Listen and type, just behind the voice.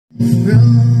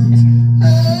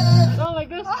Oh my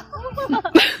gosh.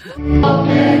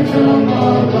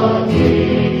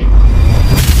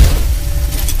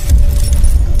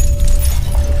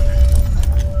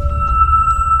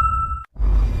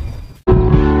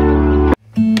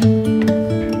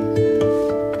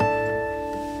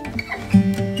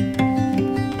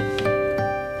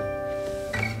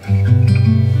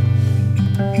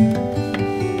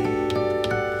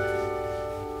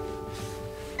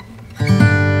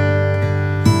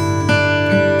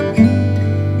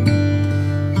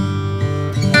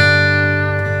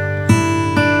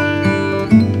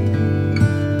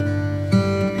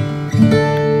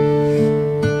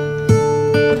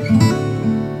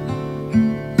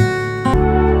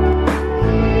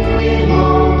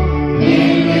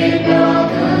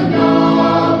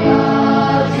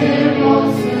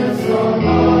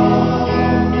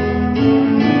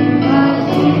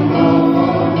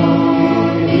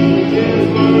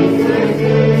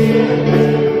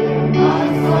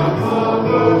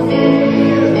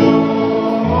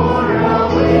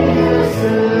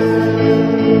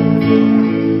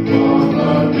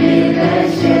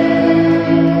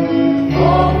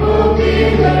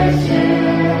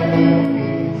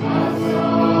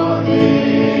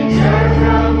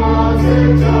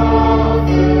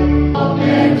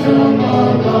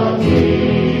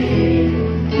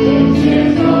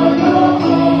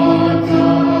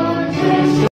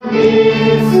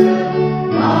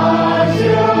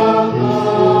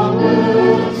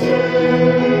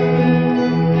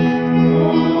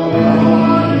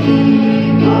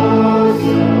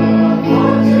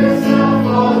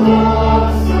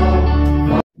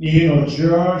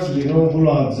 church, we don't pull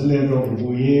out the letter of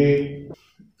we.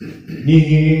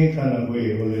 Ni kana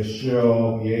we will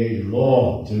show ye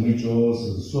law, to me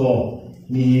chose so.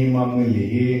 Ni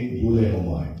mamili bule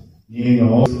homai. Ni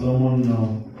no Solomon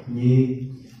no ni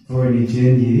for ni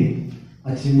jenny.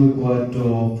 Achimu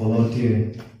quato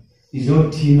polote.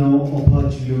 Isotino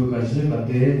opachlu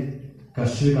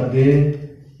kashikade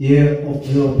ye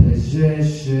oplo peshe.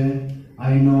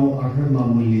 I know our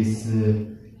mamulis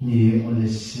ni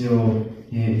olesio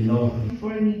ye lo.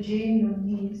 For ni jeno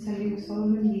ni saliu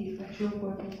Solomon ni facio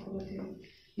quato polote.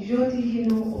 Isoti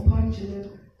hino opachlu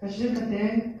kashikade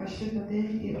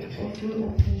ye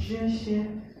oplo peshe.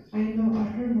 I know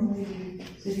our mamuli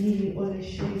zini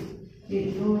olesio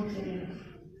ye lo.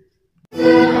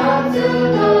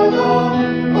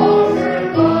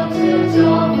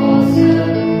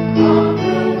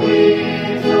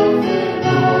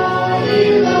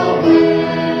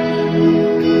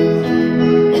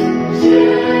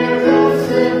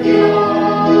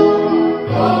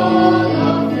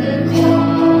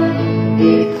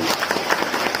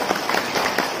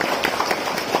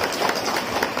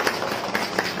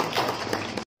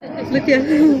 Look here.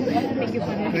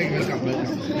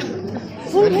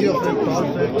 Thank you.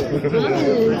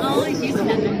 Oh, she's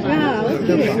wow.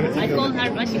 I told her,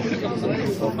 but she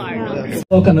was so far.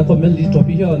 我看到后面里照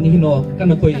片上，你喏，看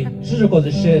到可以，只个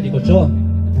是谁的个照，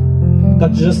个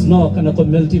只是喏，看到后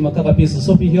面里嘛，看个彼此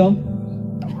手片上，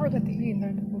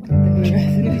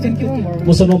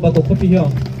不是喏把个后片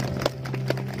上。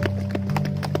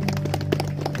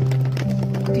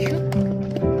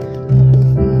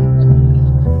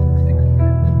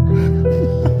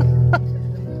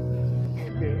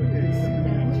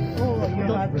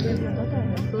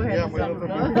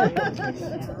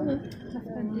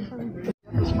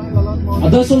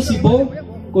Ada so sipo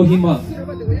kohima.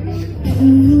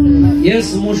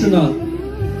 Yes, moshuna.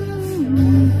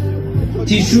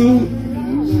 Tishu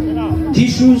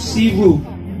sivu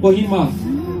kohima.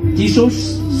 Tishu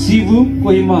sivu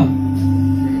kohima.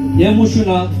 Ye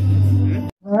moshuna.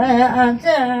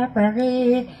 Anta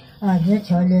pari aje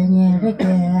cholenya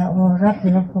reke ora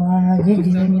pilpa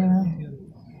jidinya.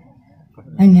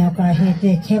 Anya ka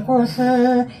hete chekos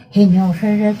hinyo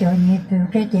shere joni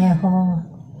puke deho.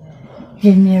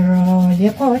 Jiniro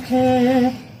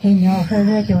likoche hinyo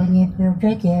shere joni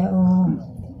puke deo.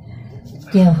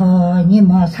 Deho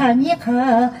nima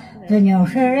sanika dunyo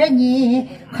shere ni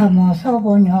kamo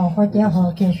sobo nyoho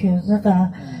deho keshuzuka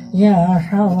ya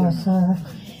shaosa.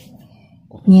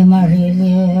 Nima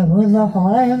rile ulo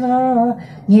hoelo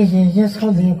nije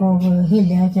soli go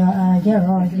hile ja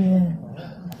ajeroje.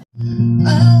 I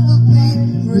will be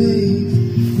brave.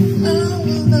 I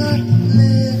will not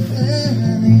let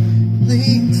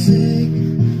anything take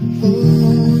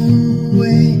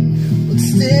away what's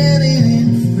standing in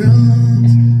front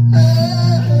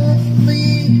of me.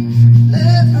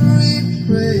 Every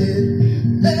breath,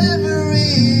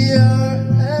 every hour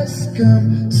has come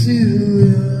to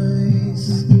rise.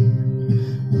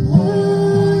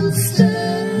 One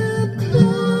step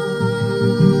closer.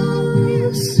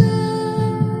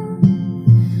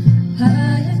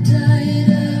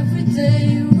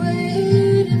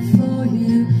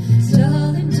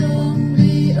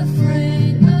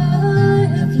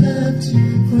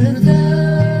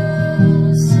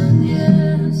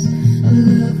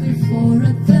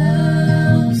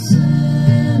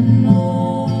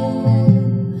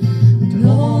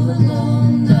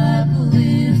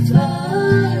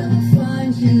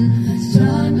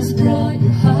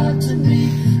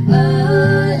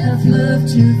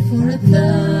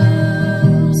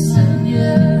 1,000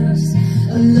 years.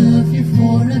 I love you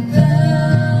for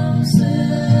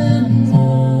 1,000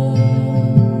 more.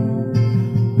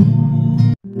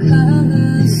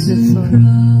 Colors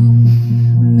from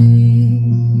me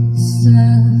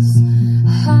says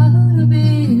how to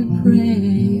be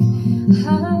brave.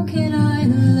 How can I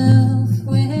love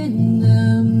when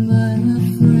I'm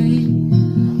afraid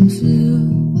to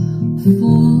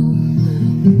fall?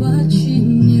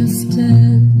 Watching you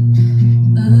stand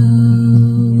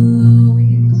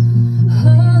alone,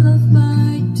 all of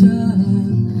my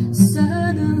dark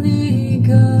suddenly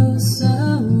goes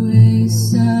away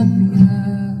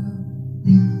somehow.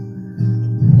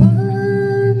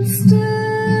 One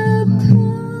step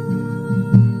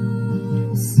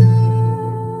closer.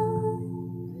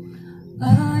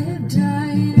 I have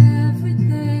died every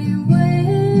day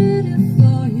waiting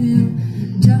for you,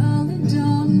 darling.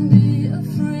 Don't be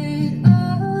afraid. I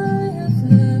have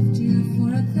loved you for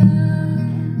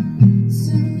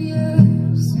 1,000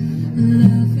 years.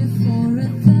 Love you for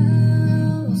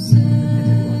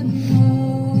 1,000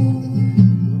 more.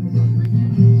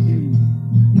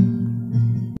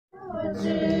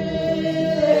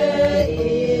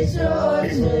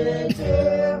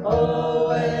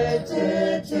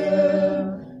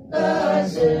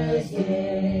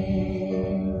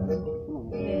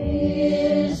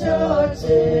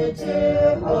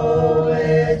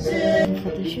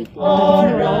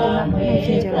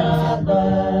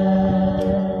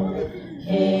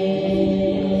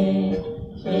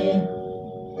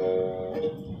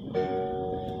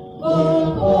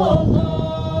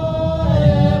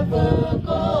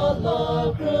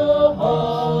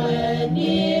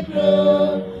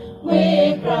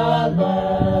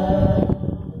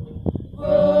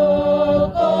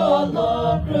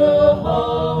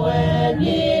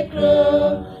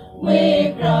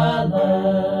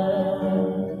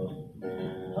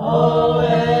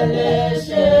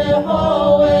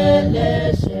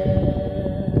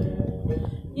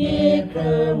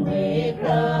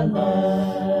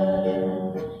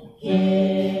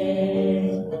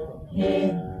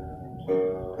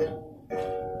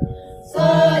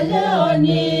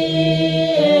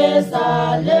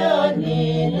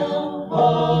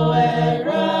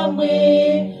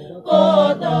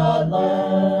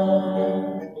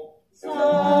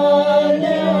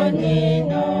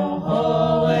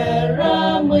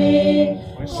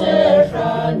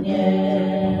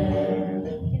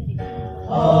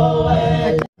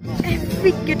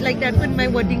 Cute like that. When my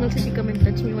wedding also, she come and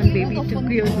touch me, one baby too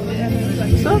cute.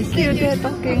 So cute, they're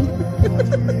talking.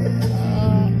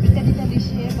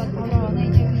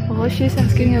 Oh, she's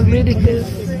asking every detail.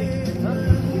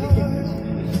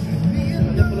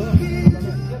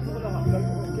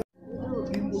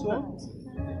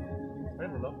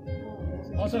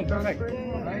 Awesome, perfect.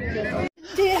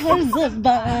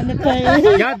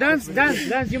 Yeah, dance,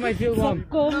 you might feel warm.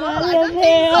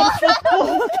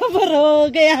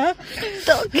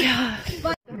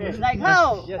 Like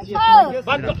how? Yes.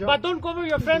 But don't cover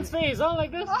your friend's face, huh?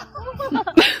 Like this.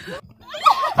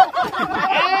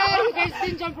 Hey, you guys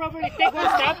didn't jump properly. Take one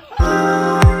step.